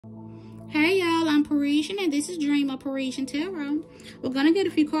Hey y'all, I'm Parisian and this is Dream of Parisian Tarot. We're gonna get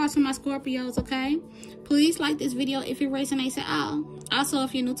a few cards from my Scorpios, okay? Please like this video if it resonates at all. Also,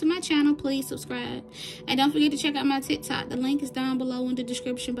 if you're new to my channel, please subscribe. And don't forget to check out my TikTok. The link is down below in the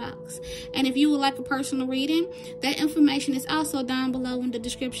description box. And if you would like a personal reading, that information is also down below in the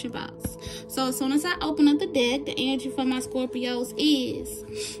description box. So as soon as I open up the deck, the energy for my Scorpios is,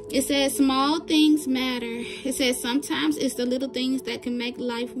 it says small things matter. It says sometimes it's the little things that can make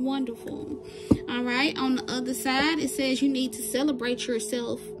life wonderful. All right, on the other side, it says you need to celebrate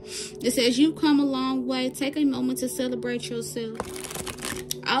yourself. It says you've come a long way. Take a moment to celebrate yourself.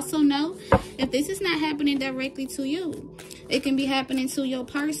 Also know, if this is not happening directly to you, it can be happening to your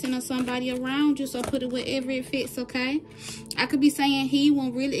person or somebody around you, so put it wherever it fits, okay? I could be saying he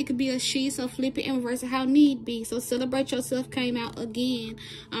when really it could be a she, so flip it in reverse how need be. So celebrate yourself came out again,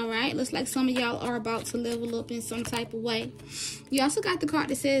 all right? Looks like some of y'all are about to level up in some type of way. You also got the card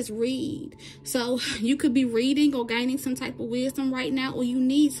that says read. So you could be reading or gaining some type of wisdom right now, or you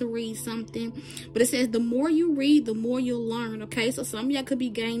need to read something. But it says the more you read, the more you'll learn, okay? So some of y'all could be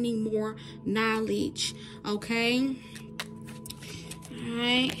gaining more knowledge, okay? All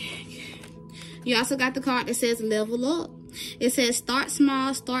right. You also got the card that says level up. It says start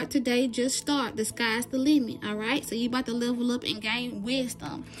small, start today, just start. The sky's the limit, all right? So you about to level up and gain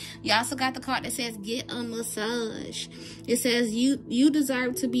wisdom. You also got the card that says get a massage. It says you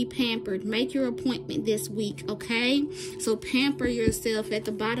deserve to be pampered. Make your appointment this week, okay? So pamper yourself. At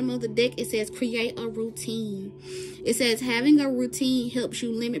the bottom of the deck, it says create a routine. It says having a routine helps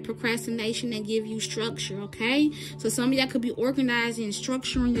you limit procrastination and give you structure, okay? So some of y'all could be organizing and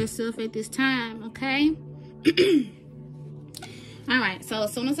structuring yourself at this time, okay? All right, so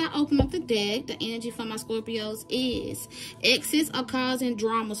as soon as I open up the deck, the energy for my Scorpios is exes are causing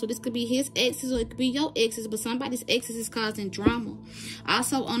drama. So this could be his exes or it could be your exes, but somebody's exes is causing drama.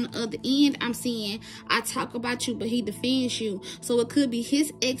 Also, on the other end, I'm seeing I talk about you, but he defends you. So it could be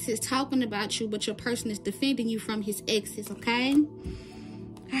his exes talking about you, but your person is defending you from his exes, okay? All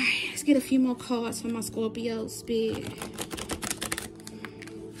right, let's get a few more cards for my Scorpio spirit.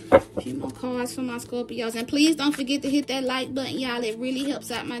 A few more cards for my Scorpios. And please don't forget to hit that like button, y'all. It really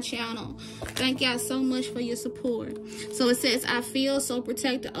helps out my channel. Thank y'all so much for your support. So it says, I feel so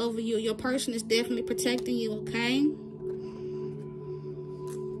protected over you. Your person is definitely protecting you, okay?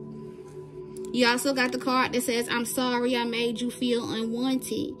 You also got the card that says, I'm sorry I made you feel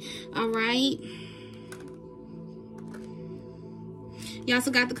unwanted. All right? You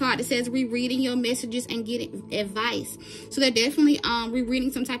also got the card that says rereading your messages and getting advice. So they're definitely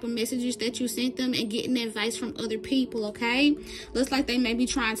rereading some type of messages that you sent them and getting advice from other people, okay? Looks like they may be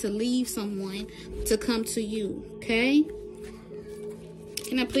trying to leave someone to come to you, okay?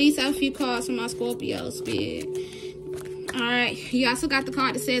 Can I please have a few cards from my Scorpio spirit? All right, you also got the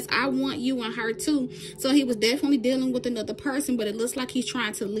card that says, I want you and her too. So he was definitely dealing with another person, but it looks like he's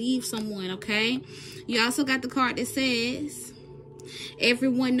trying to leave someone, okay? You also got the card that says,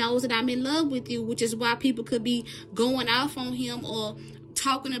 everyone knows that I'm in love with you, which is why people could be going off on him or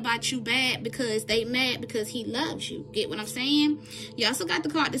talking about you bad because they mad because he loves you. Get what I'm saying? You also got the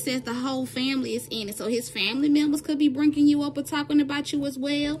card that says the whole family is in it. So his family members could be bringing you up or talking about you as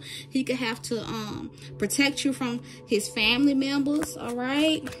well. He could have to protect you from his family members, all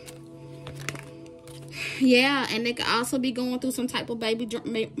right? Yeah, and they could also be going through some type of baby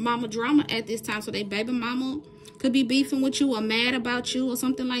mama drama at this time. So they baby mama could be beefing with you or mad about you or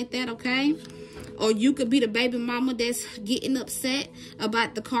something like that, okay? Or you could be the baby mama that's getting upset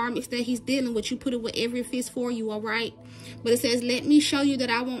about the karmics that he's dealing with. You put it wherever it fits for you, all right? But it says, let me show you that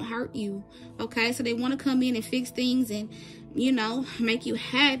I won't hurt you, okay? So they want to come in and fix things and, you know, make you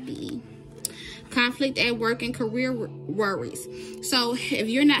happy. Conflict at work and career worries. So if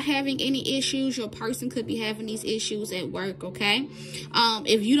you're not having any issues, your person could be having these issues at work, okay?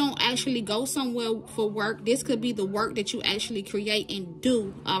 If you don't actually go somewhere for work, this could be the work that you actually create and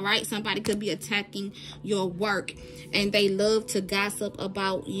do, all right? Somebody could be attacking your work and they love to gossip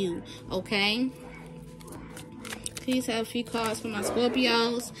about you, okay? Please have a few cards for my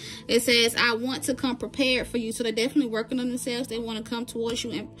Scorpios. It says, I want to come prepared for you. So they're definitely working on themselves. They want to come towards you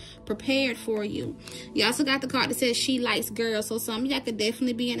and prepared for you. You also got the card that says she likes girls. So some of y'all could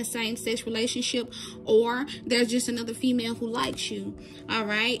definitely be in a same-sex relationship, or there's just another female who likes you. All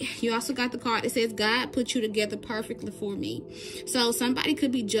right. You also got the card that says God put you together perfectly for me. So somebody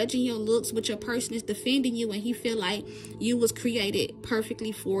could be judging your looks, but your person is defending you and he feel like you was created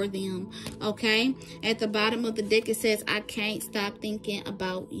perfectly for them. Okay. At the bottom of the deck, it says, I can't stop thinking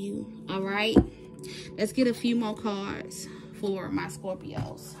about you. All right. Let's get a few more cards for my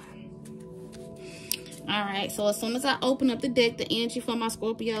Scorpios. All right, so as soon as I open up the deck, the energy for my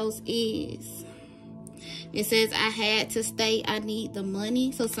Scorpios is, it says, I had to stay, I need the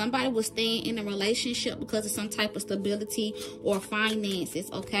money. So somebody was staying in a relationship because of some type of stability or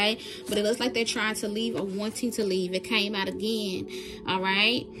finances, okay? But it looks like they're trying to leave or wanting to leave. It came out again, all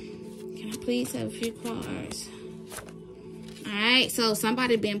right? Can I please have a few cards? All right, so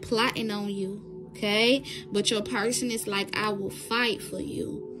somebody been plotting on you, okay? But your person is like, I will fight for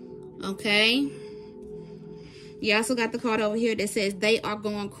you, okay? You also got the card over here that says they are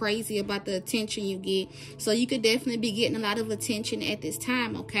going crazy about the attention you get. So you could definitely be getting a lot of attention at this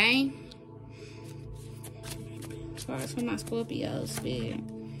time, okay? Cards for my Scorpio spirit.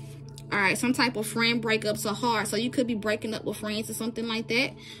 All right, some type of friend breakups are hard. So you could be breaking up with friends or something like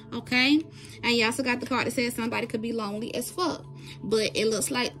that, okay? And you also got the card that says somebody could be lonely as fuck. But it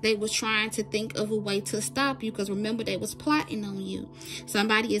looks like they was trying to think of a way to stop you, because remember, they was plotting on you.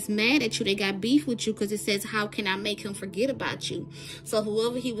 Somebody is mad at you. They got beef with you because it says, how can I make him forget about you? So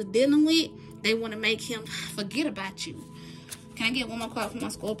whoever he was dealing with, they want to make him forget about you. Can I get one more card for my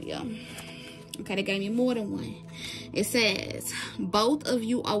Scorpio? Okay, they gave me more than one. It says, both of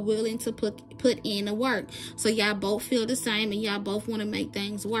you are willing to put in the work. So y'all both feel the same and y'all both want to make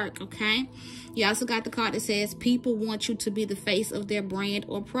things work, okay? You also got the card that says, people want you to be the face of their brand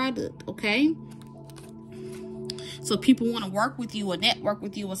or product, okay? So people want to work with you or network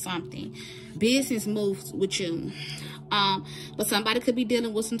with you or something. Business moves with you. But somebody could be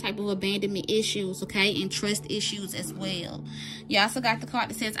dealing with some type of abandonment issues, okay, and trust issues as well. You also got the card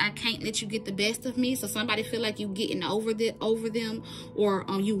that says, I can't let you get the best of me. So somebody feel like you getting over them, or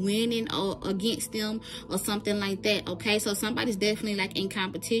you winning against them or something like that, okay? So somebody's definitely like in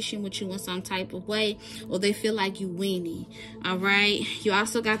competition with you in some type of way, or they feel like you winning, all right? You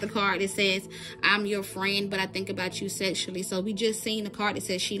also got the card that says, I'm your friend, but I think about you sexually. So we just seen the card that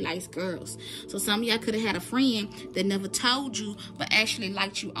says she likes girls. So some of y'all could have had a friend that never told you but actually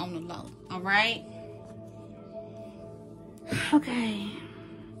liked you on the low, all right? Okay,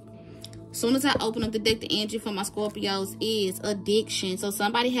 soon as I open up the deck, the energy for my Scorpios is addiction. So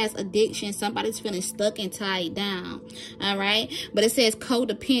somebody has addiction. Somebody's feeling stuck and tied down, all right? But it says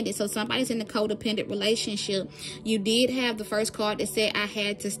codependent. So somebody's in a codependent relationship. You did have the first card that said, I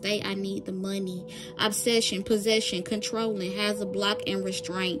had to stay, I need the money. Obsession, possession, controlling, has a block, and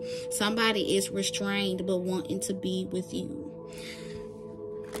restraint. Somebody is restrained but wanting to be with you.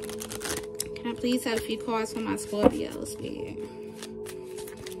 Can I please have a few cards for my Scorpio spirit?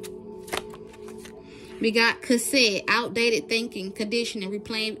 We got cassette, outdated thinking, conditioning,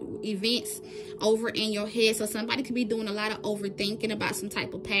 replaying events over in your head. So somebody could be doing a lot of overthinking about some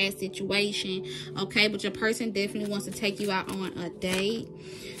type of past situation, okay? But your person definitely wants to take you out on a date.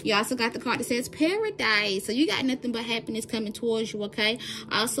 You also got the card that says paradise. So you got nothing but happiness coming towards you, okay?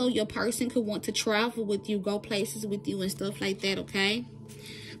 Also, your person could want to travel with you, go places with you and stuff like that, okay?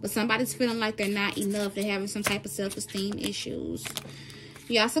 But somebody's feeling like they're not enough. They're having some type of self-esteem issues.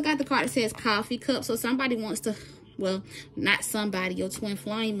 You also got the card that says coffee cup. So somebody wants to, well, not somebody, your twin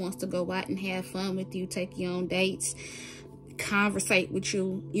flame wants to go out and have fun with you, take you on dates, conversate with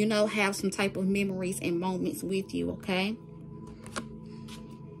you, you know, have some type of memories and moments with you, okay?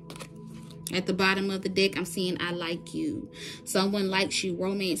 At the bottom of the deck, I'm seeing I like you. Someone likes you.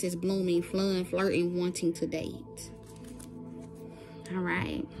 Romance is blooming, flirting, wanting to date. All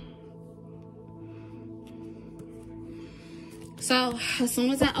right. So as soon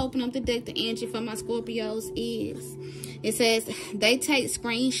as I open up the deck, the energy for my Scorpios is, it says they take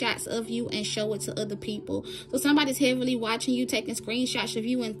screenshots of you and show it to other people. So somebody's heavily watching you, taking screenshots of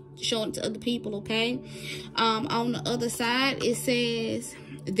you and showing it to other people, okay? On the other side, it says,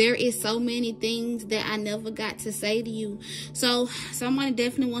 there is so many things that I never got to say to you. So someone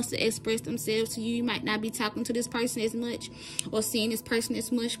definitely wants to express themselves to you. You might not be talking to this person as much or seeing this person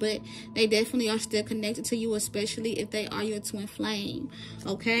as much, but they definitely are still connected to you, especially if they are your twin flame,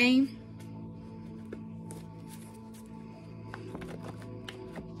 okay?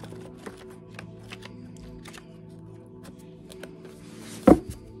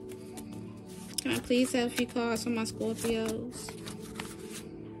 Can I please have a few cards for my Scorpios?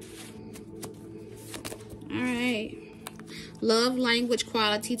 All right. Love language,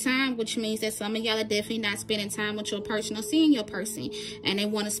 quality time, which means that some of y'all are definitely not spending time with your person or seeing your person, and they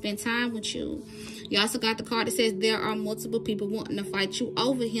want to spend time with you. You also got the card that says there are multiple people wanting to fight you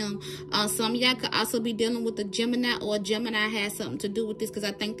over him. Some of y'all could also be dealing with a Gemini, or a Gemini has something to do with this, because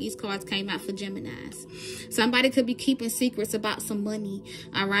I think these cards came out for Geminis. Somebody could be keeping secrets about some money,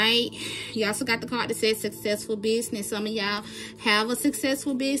 all right? You also got the card that says successful business. Some of y'all have a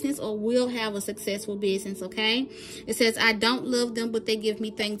successful business or will have a successful business, okay? It says, I don't don't love them, but they give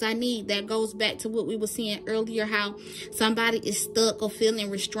me things I need. That goes back to what we were seeing earlier, how somebody is stuck or feeling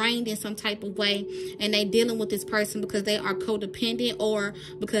restrained in some type of way, and they dealing with this person because they are codependent, or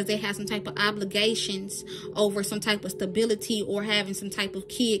because they have some type of obligations over some type of stability, or having some type of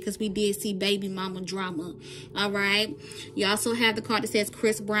kid, because we did see baby mama drama. All right. You also have the card that says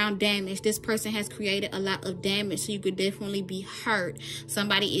Chris Brown damage. This person has created a lot of damage, so you could definitely be hurt.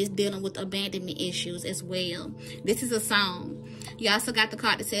 Somebody is dealing with abandonment issues as well. This is a song. You also got the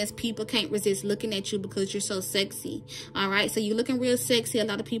card that says people can't resist looking at you because you're so sexy. All right. So you're looking real sexy. A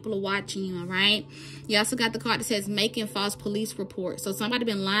lot of people are watching you. All right. You also got the card that says making false police reports. So somebody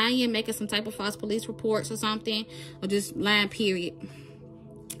been lying, making some type of false police reports or something, or just lying, period.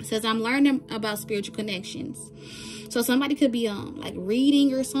 It says I'm learning about spiritual connections. So somebody could be like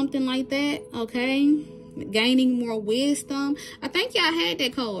reading or something like that. Okay. Gaining more wisdom. I think y'all had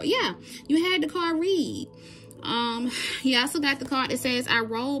that card. Yeah, you had the card read. You also got the card that says I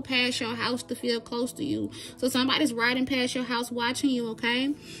rolled past your house to feel close to you. So somebody's riding past your house watching you.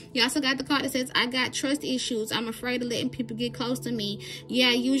 Okay. You also got the card that says I got trust issues. I'm afraid of letting people get close to me.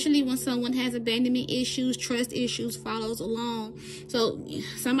 Yeah, usually when someone has abandonment issues, trust issues follows along. So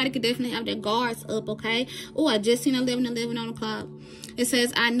somebody could definitely have their guards up. Okay. Oh, I just seen 11:11 on the clock. It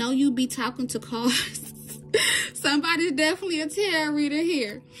says I know you be talking to cars. Somebody's definitely a tarot reader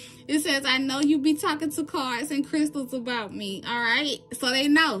here. It says, I know you be talking to cards and crystals about me. All right. So they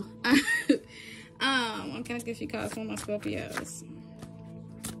know. I'm going to give you cards for my Scorpios.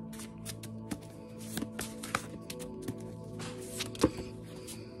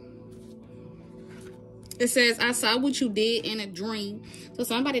 It says, I saw what you did in a dream. So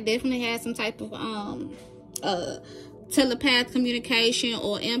somebody definitely has some type of telepath communication,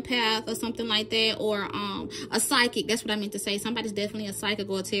 or empath, or something like that, or a psychic. That's what I meant to say. Somebody's definitely a psychic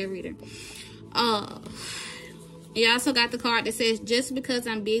or a tarot reader. You also got the card that says just because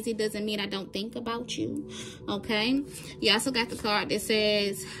I'm busy doesn't mean I don't think about you. Okay. You also got the card that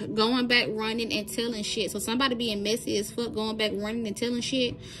says going back running and telling shit. So somebody being messy as fuck, going back running and telling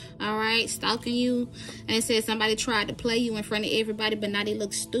shit. All right. Stalking you. And it says somebody tried to play you in front of everybody, but now they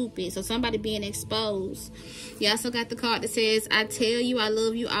look stupid. So somebody being exposed. You also got the card that says I tell you I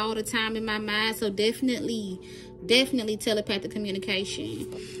love you all the time in my mind. So definitely telepathic communication.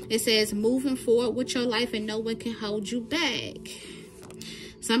 It says moving forward with your life and no one can hold you back.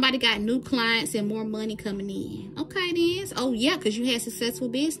 Somebody got new clients and more money coming in. Okay, then. Oh, yeah, because you had successful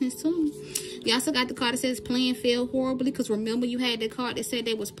business, too. You also got the card that says plan failed horribly, because remember you had that card that said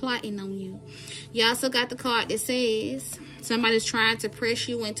they was plotting on you. You also got the card that says somebody's trying to press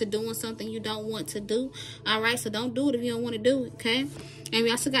you into doing something you don't want to do. All right, so don't do it if you don't want to do it, okay? And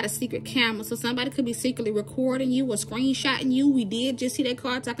we also got a secret camera. So somebody could be secretly recording you or screenshotting you. We did just see that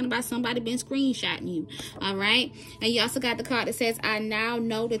card talking about somebody been screenshotting you. All right. And you also got the card that says, I now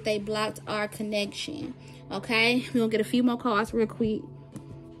know that they blocked our connection. Okay. We're going to get a few more cards real quick.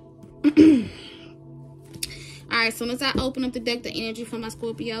 All right. As soon as I open up the deck, the energy for my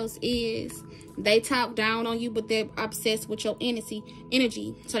Scorpios is they talk down on you, but they're obsessed with your energy.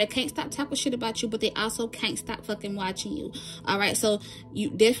 So they can't stop talking shit about you, but they also can't stop fucking watching you. All right. So you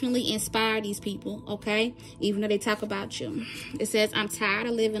definitely inspire these people. Okay. Even though they talk about you. It says, I'm tired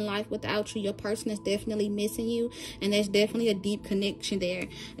of living life without you. Your person is definitely missing you. And there's definitely a deep connection there,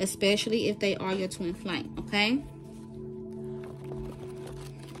 especially if they are your twin flame. Okay.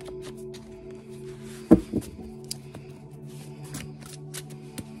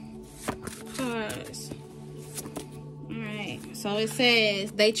 Alright, so it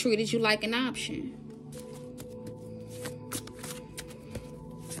says they treated you like an option.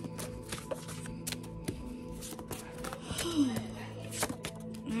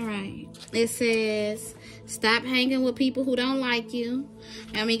 Alright, it says stop hanging with people who don't like you.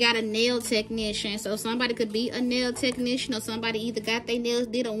 And we got a nail technician. So somebody could be a nail technician, or somebody either got their nails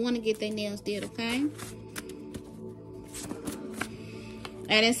did or want to get their nails did, okay?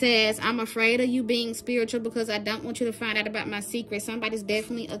 And it says, I'm afraid of you being spiritual because I don't want you to find out about my secret. Somebody's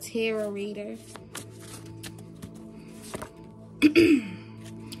definitely a tarot reader.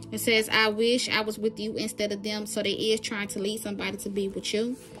 It says, I wish I was with you instead of them. So they is trying to lead somebody to be with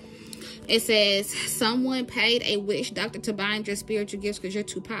you. It says, someone paid a witch doctor to bind your spiritual gifts because you're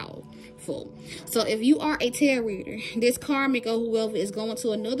too powerful. So if you are a tarot reader, this karmic or whoever is going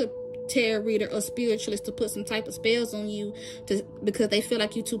to another tarot reader or spiritualist to put some type of spells on you because they feel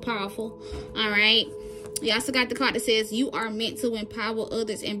like you're too powerful. All right. You also got the card that says you are meant to empower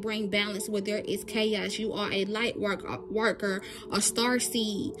others and bring balance where there is chaos. You are a light worker, a star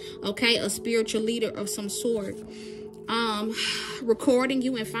seed, okay, a spiritual leader of some sort. recording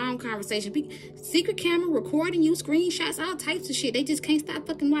you in phone conversation, secret camera recording you, screenshots, all types of shit. They just can't stop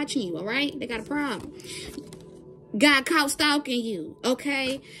fucking watching you, all right? They got a problem. Got caught stalking you,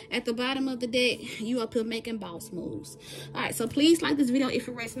 okay? At the bottom of the deck, you up here making boss moves. All right, so please like this video if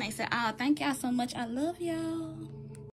it resonates at all. Thank y'all so much. I love y'all.